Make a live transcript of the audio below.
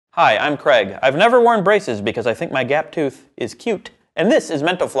Hi, I'm Craig. I've never worn braces because I think my gap tooth is cute. And this is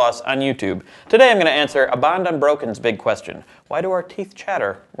Mental Floss on YouTube. Today I'm going to answer a Bond Unbroken's big question. Why do our teeth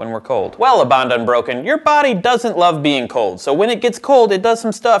chatter when we're cold? Well, a Bond Unbroken, your body doesn't love being cold, so when it gets cold, it does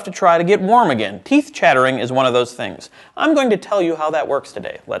some stuff to try to get warm again. Teeth chattering is one of those things. I'm going to tell you how that works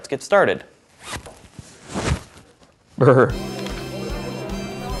today. Let's get started. Brr.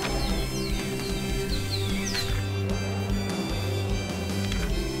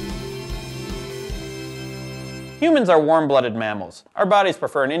 Humans are warm-blooded mammals. Our bodies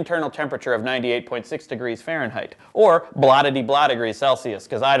prefer an internal temperature of 98.6 degrees Fahrenheit, or blah-de-blah degrees Celsius,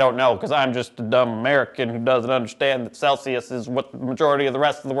 because I don't know, because I'm just a dumb American who doesn't understand that Celsius is what the majority of the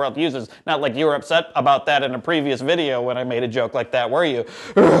rest of the world uses. Not like you were upset about that in a previous video when I made a joke like that, were you?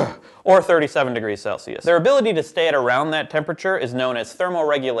 Or 37 degrees Celsius. Their ability to stay at around that temperature is known as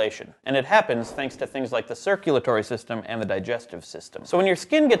thermoregulation, and it happens thanks to things like the circulatory system and the digestive system. So when your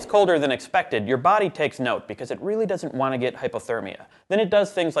skin gets colder than expected, your body takes note because it really doesn't want to get hypothermia. Then it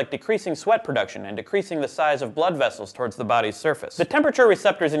does things like decreasing sweat production and decreasing the size of blood vessels towards the body's surface. The temperature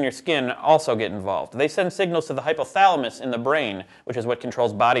receptors in your skin also get involved. They send signals to the hypothalamus in the brain, which is what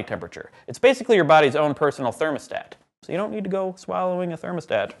controls body temperature. It's basically your body's own personal thermostat. So you don't need to go swallowing a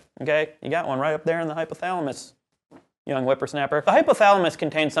thermostat, okay? You got one right up there in the hypothalamus, young whippersnapper. The hypothalamus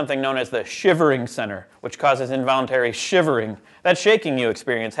contains something known as the shivering center, which causes involuntary shivering. That shaking you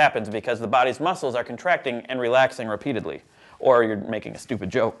experience happens because the body's muscles are contracting and relaxing repeatedly. Or you're making a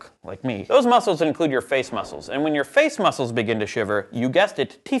stupid joke, like me. Those muscles include your face muscles, and when your face muscles begin to shiver, you guessed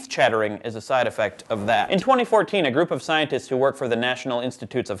it, teeth chattering is a side effect of that. In 2014, a group of scientists who work for the National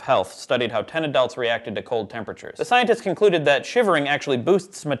Institutes of Health studied how 10 adults reacted to cold temperatures. The scientists concluded that shivering actually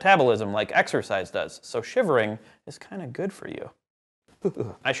boosts metabolism like exercise does, so shivering is kind of good for you.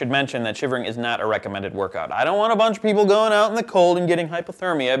 I should mention that shivering is not a recommended workout. I don't want a bunch of people going out in the cold and getting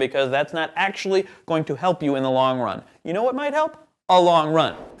hypothermia because that's not actually going to help you in the long run. You know what might help? A long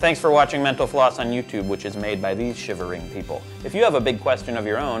run. Thanks for watching Mental Floss on YouTube, which is made by these shivering people. If you have a big question of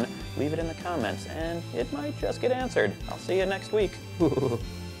your own, leave it in the comments and it might just get answered. I'll see you next week.